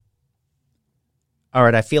All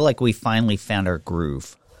right, I feel like we finally found our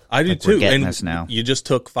groove. I do like too. We're getting and this now. You just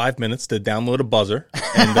took 5 minutes to download a buzzer,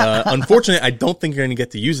 and unfortunately, I don't think you're going to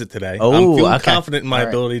get to use it today. Oh, I'm feeling okay. confident in my All right.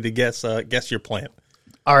 ability to guess your plant.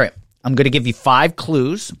 All right, I'm going to give you 5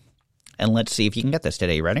 clues, and let's see if you can get this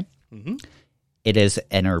today. You ready? Mm-hmm. It is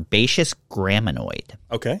an herbaceous graminoid.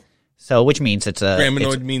 Okay. So, which means it's a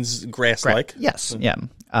Graminoid means grass-like. Yes, yeah.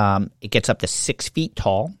 It gets up to 6 feet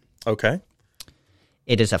tall. Okay.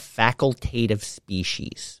 It is a facultative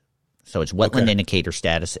species. So its wetland indicator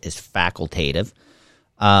status is facultative.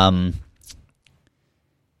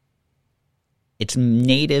 It's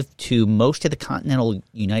native to most of the continental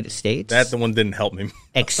United States. That the one didn't help me.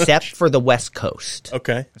 Except for the West Coast.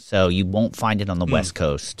 Okay. So you won't find it on the West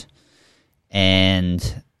Coast.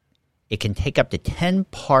 And it can take up to 10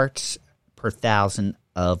 parts per 1,000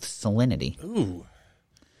 of salinity. Ooh.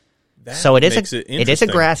 That So it is makes it is a interesting.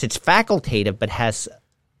 grass. It's facultative, but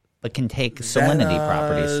can take salinity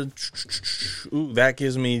properties. Ooh, that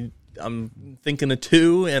gives me. I'm thinking of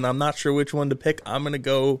 2, and I'm not sure which one to pick. I'm going to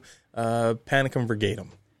go Panicum virgatum.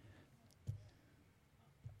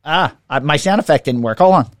 My sound effect didn't work.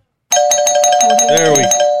 Hold on.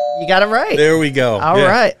 You got it right. There we go. All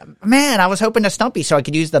right. Man, I was hoping to stump you so I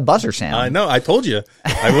could use the buzzer sound. I know. I told you.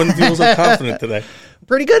 I wouldn't feel so confident today.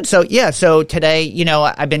 Pretty good. So, yeah. So today,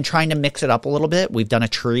 I've been trying to mix it up a little bit. We've done a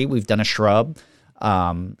tree. We've done a shrub.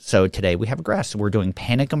 So today we have a grass. So we're doing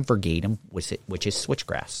Panicum virgatum, which is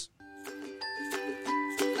switchgrass.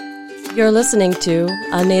 You're listening to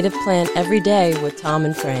A Native Plant Every Day with Tom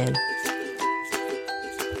and Fran.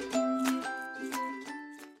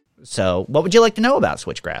 So what would you like to know about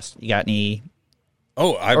switchgrass? You got any?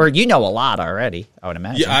 Or you know a lot already, I would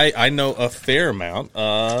imagine. Yeah, I know a fair amount.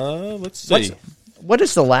 Let's see. What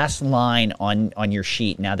is the last line on your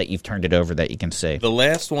sheet now that you've turned it over that you can see? The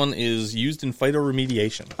last one is used in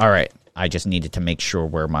phytoremediation. All right. I just needed to make sure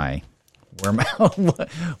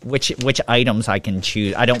which items I can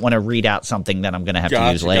choose. I don't want to read out something that I'm going to have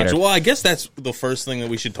to use later. Gotcha. Well, I guess that's the first thing that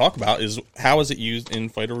we should talk about is how is it used in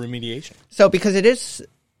phytoremediation? So because it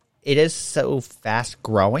is so fast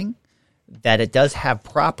growing that it does have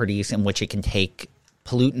properties in which it can take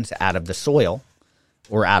pollutants out of the soil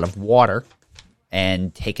or out of water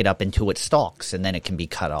and take it up into its stalks, and then it can be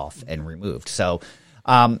cut off and removed. So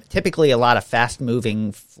typically a lot of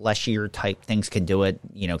fast-moving, fleshier type things can do it.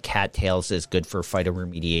 Cattails is good for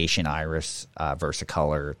phytoremediation, iris,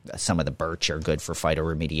 versicolor. Some of the birch are good for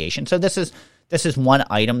phytoremediation. So this is one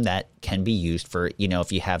item that can be used for,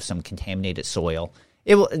 if you have some contaminated soil.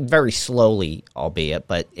 It will very slowly, albeit,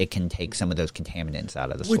 but it can take some of those contaminants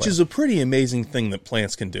out of the soil. Which is a pretty amazing thing that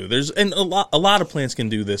plants can do. And a lot of plants can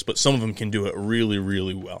do this, but some of them can do it really,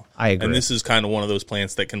 really well. I agree. And this is kind of one of those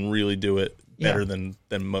plants that can really do it better than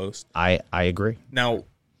most. I agree. Now,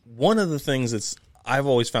 one of the things I've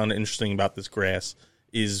always found interesting about this grass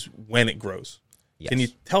is when it grows. Yes. Can you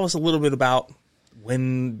tell us a little bit about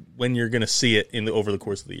when you're going to see it over the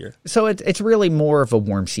course of the year? So it's really more of a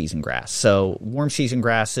warm season grass. So warm season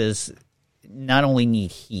grasses not only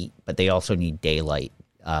need heat, but they also need daylight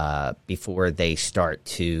before they start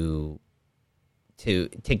to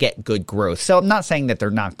get good growth. So I'm not saying that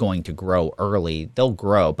they're not going to grow early. They'll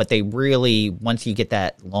grow, but they really, once you get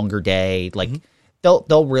that longer day,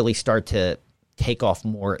 they'll really start to take off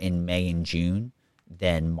more in May and June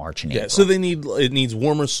than March and April. Yeah, so it needs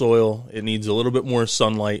warmer soil. It needs a little bit more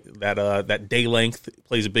sunlight. That day length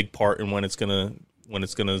plays a big part in when it's gonna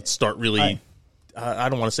start really. I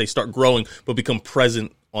don't want to say start growing, but become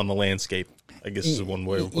present on the landscape. I guess is one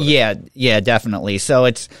way of putting it. Yeah, definitely. So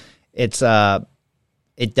it is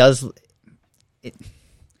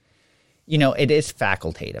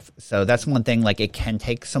facultative. So that's one thing. Like it can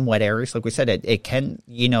take some wet areas. Like we said, it can.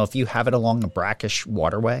 If you have it along a brackish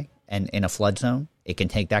waterway and in a flood zone, it can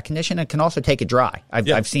take that condition. It can also take it dry.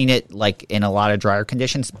 I've seen it like in a lot of drier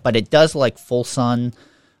conditions, but it does like full sun.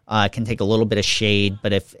 Can take a little bit of shade,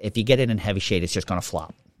 but if you get it in heavy shade, it's just going to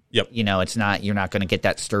flop. Yep. It's not. You're not going to get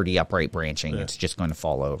that sturdy upright branching. Yeah. It's just going to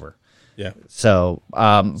fall over. Yeah. So,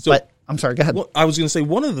 but I'm sorry. Go ahead. Well, I was going to say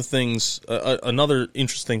one of the things, another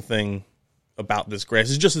interesting thing about this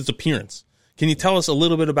grass is just its appearance. Can you tell us a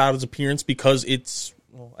little bit about its appearance? Because it's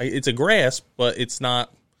a grass, but it's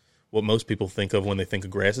not what most people think of when they think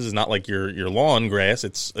of grasses. It's not like your lawn grass.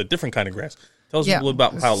 It's a different kind of grass. Tell us a little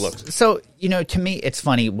about how it looks. So, to me, it's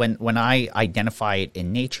funny when I identify it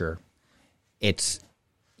in nature, it's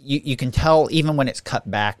you can tell even when it's cut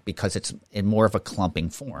back because it's in more of a clumping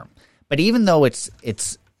form. But even though it's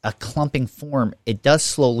a clumping form, it does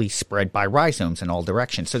slowly spread by rhizomes in all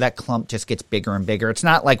directions. So that clump just gets bigger and bigger. It's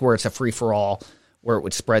not like where it's a free-for-all where it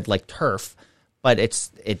would spread like turf. but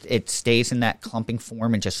it stays in that clumping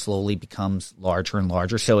form and just slowly becomes larger and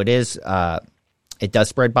larger. So it does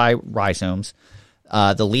spread by rhizomes.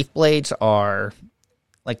 The leaf blades are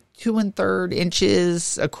like 2 1/3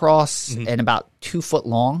 inches across and about 2 foot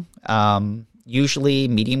long. Usually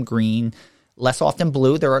medium green, less often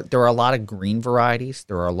blue. There are a lot of green varieties.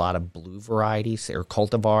 There are a lot of blue varieties. There are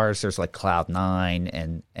cultivars. There's like Cloud 9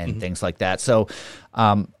 and things like that. So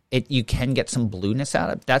you can get some blueness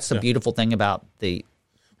out of it. That's the beautiful thing about the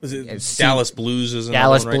Dallas Blues is another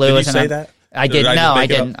Dallas one, right? Blue. Did you say that? I didn't. No, I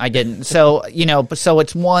didn't. I didn't. So so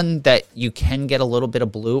it's one that you can get a little bit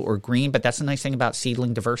of blue or green, but that's the nice thing about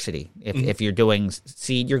seedling diversity. If you're doing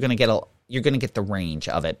seed, you're going to get the range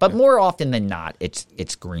of it. But more often than not,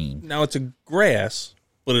 it's green. Now it's a grass,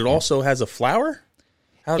 but it also has a flower.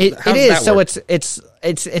 It is. So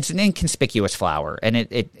it's an inconspicuous flower, and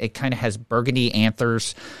it kind of has burgundy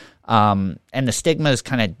anthers, and the stigmas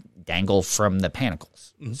kind of dangle from the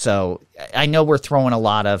panicles. So I know we're throwing a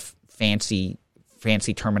lot of fancy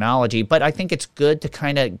terminology, but I think it's good to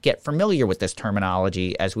kind of get familiar with this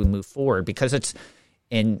terminology as we move forward, because it's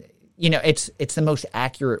the most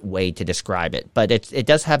accurate way to describe it. But it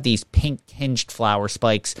does have these pink tinged flower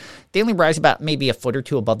spikes. They only rise about maybe a foot or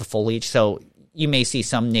two above the foliage. So you may see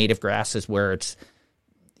some native grasses where it's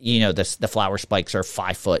the flower spikes are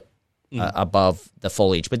 5 foot above the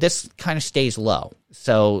foliage, but this kind of stays low.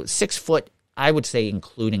 So 6 foot, I would say,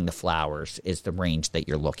 including the flowers, is the range that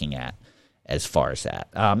you're looking at as far as that.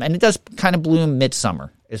 And it does kind of bloom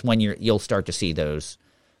midsummer is when you'll start to see those.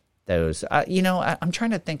 I'm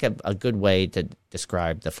trying to think of a good way to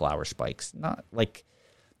describe the flower spikes. Not like,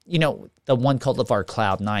 the one cultivar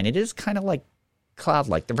Cloud 9. It is kind of like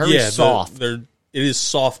cloud-like. They're very soft. It is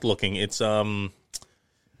soft looking. It's there's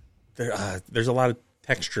a lot of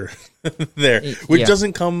texture there, which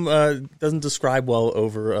doesn't describe well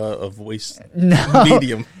over a voice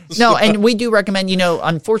medium. No, and we do recommend,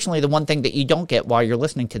 unfortunately, the one thing that you don't get while you're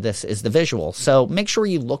listening to this is the visual. So make sure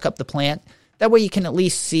you look up the plant. That way you can at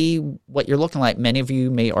least see what you're looking like. Many of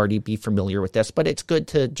you may already be familiar with this, but it's good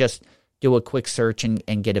to just do a quick search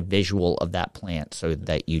and get a visual of that plant so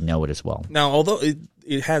that you know it as well. Now, although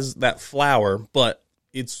it has that flower, but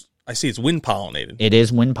I see it's wind pollinated. It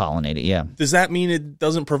is wind pollinated, yeah. Does that mean it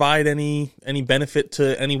doesn't provide any benefit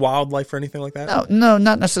to any wildlife or anything like that? No,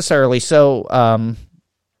 not necessarily. So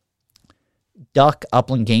duck,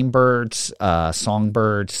 upland game birds,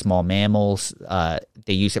 songbirds, small mammals,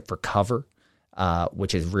 they use it for cover.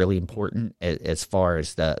 Which is really important as far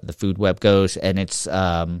as the food web goes. And it's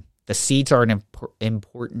the seeds are an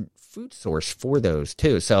important food source for those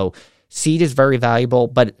too. So seed is very valuable,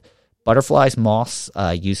 but butterflies, moths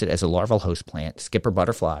use it as a larval host plant. Skipper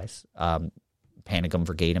butterflies, Panicum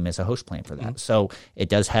virgatum is a host plant for that. So it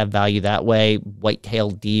does have value that way.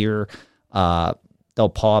 White-tailed deer, they'll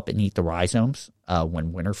paw up and eat the rhizomes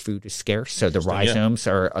when winter food is scarce. So the rhizomes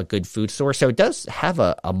are a good food source. So it does have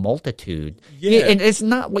a multitude. Yeah. And it's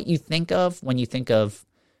not what you think of when you think of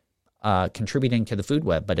contributing to the food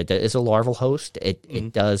web, but it is a larval host.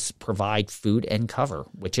 It does provide food and cover,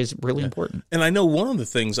 which is really important. And I know one of the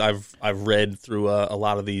things I've read through a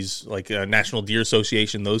lot of these, like National Deer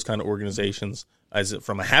Association, those kind of organizations,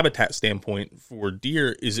 from a habitat standpoint for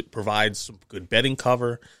deer, is it provides some good bedding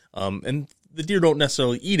cover, and the deer don't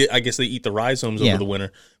necessarily eat it. I guess they eat the rhizomes over the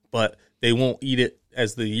winter, but they won't eat it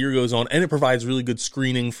as the year goes on. And it provides really good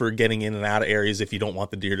screening for getting in and out of areas if you don't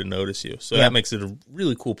want the deer to notice you. So that makes it a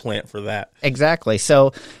really cool plant for that. Exactly.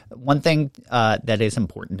 So one thing that is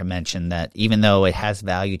important to mention, that even though it has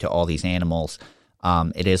value to all these animals,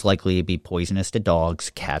 it is likely to be poisonous to dogs,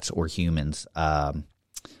 cats, or humans.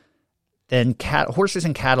 Then horses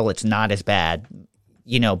and cattle, it's not as bad,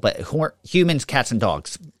 but humans, cats, and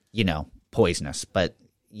dogs, poisonous, but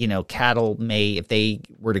cattle may, if they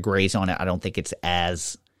were to graze on it, I don't think it's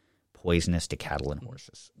as poisonous to cattle and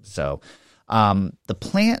horses. So the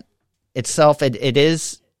plant itself,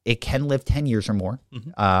 it can live 10 years or more,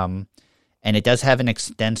 and it does have an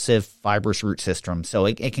extensive fibrous root system, so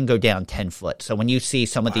it can go down 10 foot. So when you see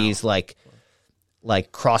some of these like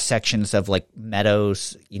cross sections of like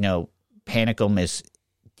meadows, Panicum is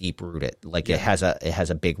deep rooted, like it has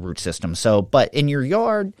a big root system. So, but in your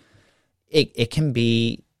yard, it can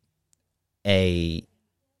be a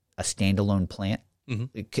standalone plant,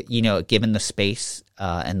 given the space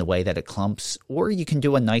and the way that it clumps, or you can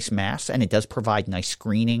do a nice mass, and it does provide nice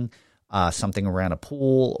screening, something around a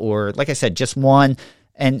pool, or like I said, just one,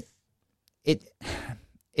 and it's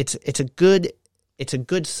a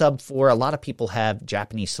good sub for a lot of people have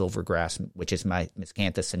Japanese silvergrass, which is my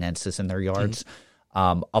Miscanthus sinensis, in their yards,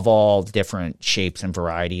 of all different shapes and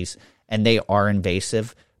varieties, and they are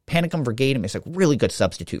invasive. Panicum virgatum is a really good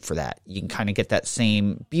substitute for that. You can kind of get that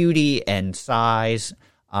same beauty and size,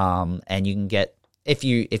 and you can get if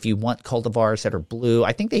you want cultivars that are blue.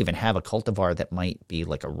 I think they even have a cultivar that might be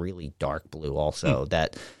like a really dark blue also.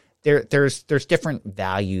 That there's different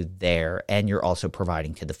value there, and you're also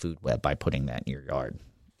providing to the food web by putting that in your yard.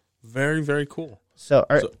 Very, very cool. So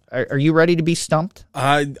are you ready to be stumped?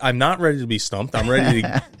 I'm not ready to be stumped. I'm ready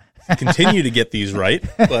to continue to get these right,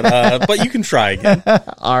 but you can try again.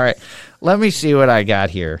 All right. Let me see what I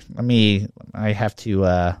got here. I have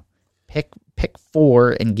to pick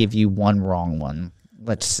 4 and give you one wrong one.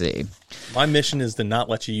 Let's see. My mission is to not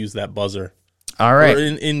let you use that buzzer. All right.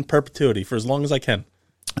 In perpetuity for as long as I can.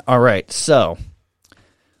 All right. So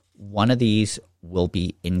one of these will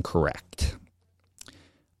be incorrect.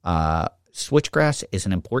 Switchgrass is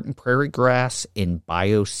an important prairie grass in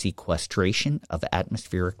biosequestration of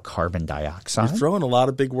atmospheric carbon dioxide. You're throwing a lot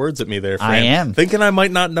of big words at me there, Fran. I am. Thinking I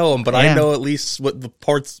might not know them, but I know at least what the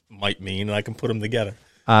parts might mean, and I can put them together.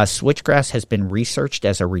 Switchgrass has been researched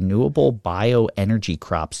as a renewable bioenergy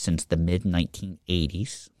crop since the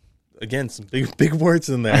mid-1980s. Again, some big words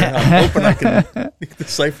in there. I'm hoping I can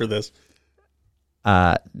decipher this.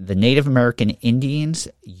 The Native American Indians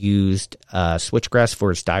used switchgrass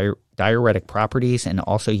for its diuretic properties and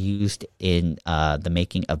also used in the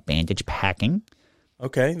making of bandage packing.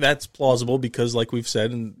 Okay, that's plausible because, like we've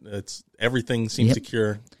said, everything seems to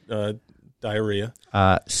cure diarrhea.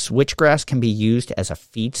 Switchgrass can be used as a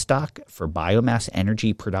feedstock for biomass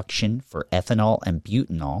energy production for ethanol and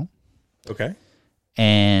butanol. Okay.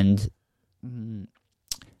 And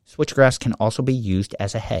switchgrass can also be used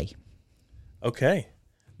as a hay. Okay.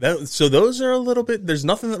 So those are a little bit, there's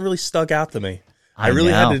nothing that really stuck out to me. I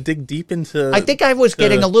really had to dig deep into. I think I was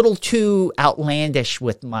getting a little too outlandish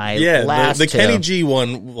with my last the Kenny G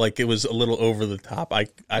one, like it was a little over the top. I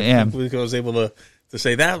think I was able to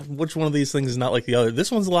say that which one of these things is not like the other.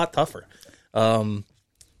 This one's a lot tougher. I'm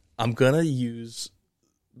going to use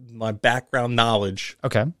my background knowledge.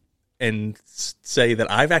 Okay. And say that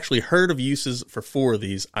I've actually heard of uses for 4 of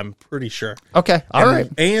these, I'm pretty sure. Okay, all right.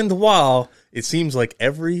 And while it seems like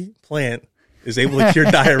every plant is able to cure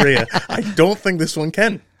diarrhea, I don't think this one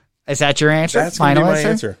can. Is that your answer? That's going to be my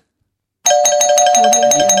answer.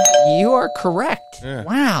 You are correct. Yeah.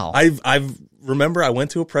 Wow. I've remember I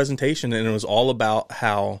went to a presentation and it was all about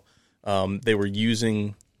how they were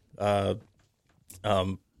using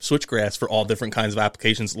switchgrass for all different kinds of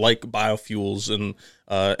applications like biofuels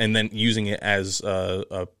and then using it as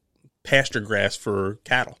a pasture grass for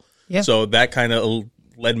cattle. Yeah. So that kind of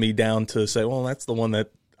led me down to say, well, that's the one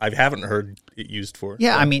that I haven't heard it used for.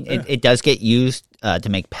 Yeah, I mean, it does get used to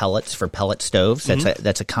make pellets for pellet stoves.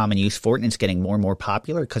 That's a common use for it, and it's getting more and more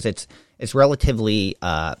popular because it's relatively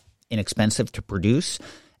inexpensive to produce.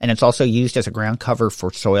 And it's also used as a ground cover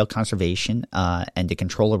for soil conservation and to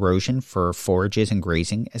control erosion for forages and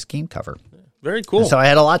grazing as game cover. Very cool. And so I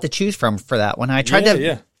had a lot to choose from for that one. I tried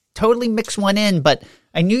to totally mix one in, but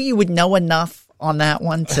I knew you would know enough on that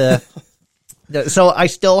one to – so I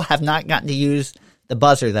still have not gotten to use the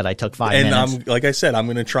buzzer that I took 5 minutes. And like I said, I'm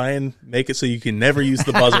going to try and make it so you can never use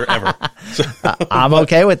the buzzer ever. I'm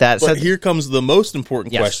okay with that. But here comes the most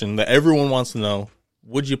important question that everyone wants to know.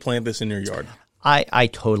 Would you plant this in your yard? I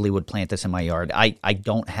totally would plant this in my yard. I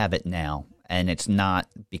don't have it now, and it's not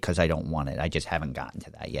because I don't want it. I just haven't gotten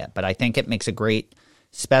to that yet. But I think it makes a great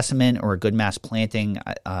specimen or a good mass planting.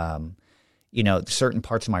 Certain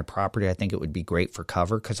parts of my property, I think it would be great for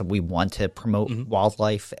cover because we want to promote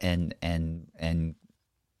wildlife and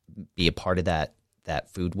be a part of that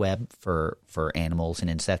food web for animals and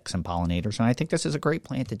insects and pollinators. And I think this is a great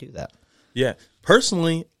plant to do that. Yeah.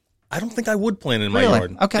 Personally, I don't think I would plant it in my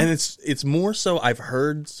yard. Okay. And it's more so I've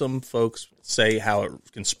heard some folks say how it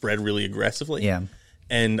can spread really aggressively. Yeah.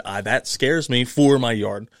 And that scares me for my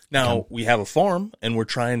yard. Now, we have a farm, and we're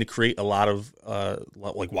trying to create a lot of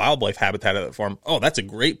like wildlife habitat at that farm. Oh, that's a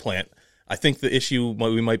great plant. I think the issue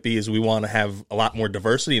we might be is we want to have a lot more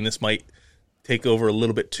diversity, and this might take over a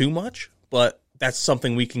little bit too much. But that's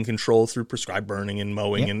something we can control through prescribed burning and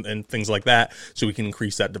mowing and things like that, so we can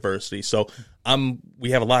increase that diversity. So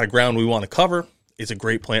we have a lot of ground we want to cover. It's a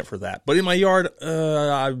great plant for that. But in my yard,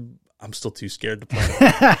 I'm still too scared to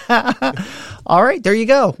plant. All right, there you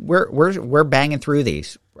go. We're banging through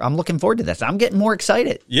these. I'm looking forward to this. I'm getting more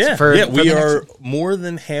excited. Yeah, we are more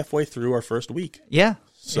than halfway through our first week. Yeah.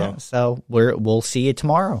 So we'll see you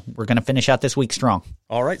tomorrow. We're going to finish out this week strong.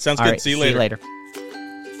 All right, sounds good. Right, see you later.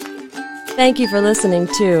 Thank you for listening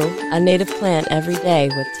to A Native Plant Every Day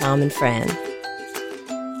with Tom and Fran.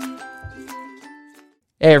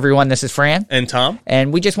 Hey, everyone, this is Fran. And Tom.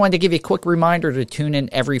 And we just wanted to give you a quick reminder to tune in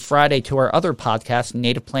every Friday to our other podcast,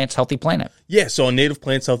 Native Plants, Healthy Planet. Yeah, so on Native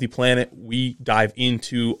Plants, Healthy Planet, we dive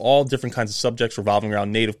into all different kinds of subjects revolving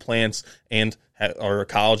around native plants and our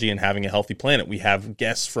ecology and having a healthy planet. We have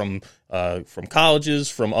guests from colleges,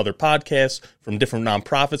 from other podcasts, from different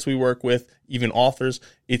nonprofits we work with, even authors.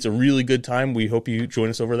 It's a really good time. We hope you join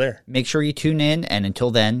us over there. Make sure you tune in, and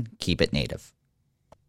until then, keep it native.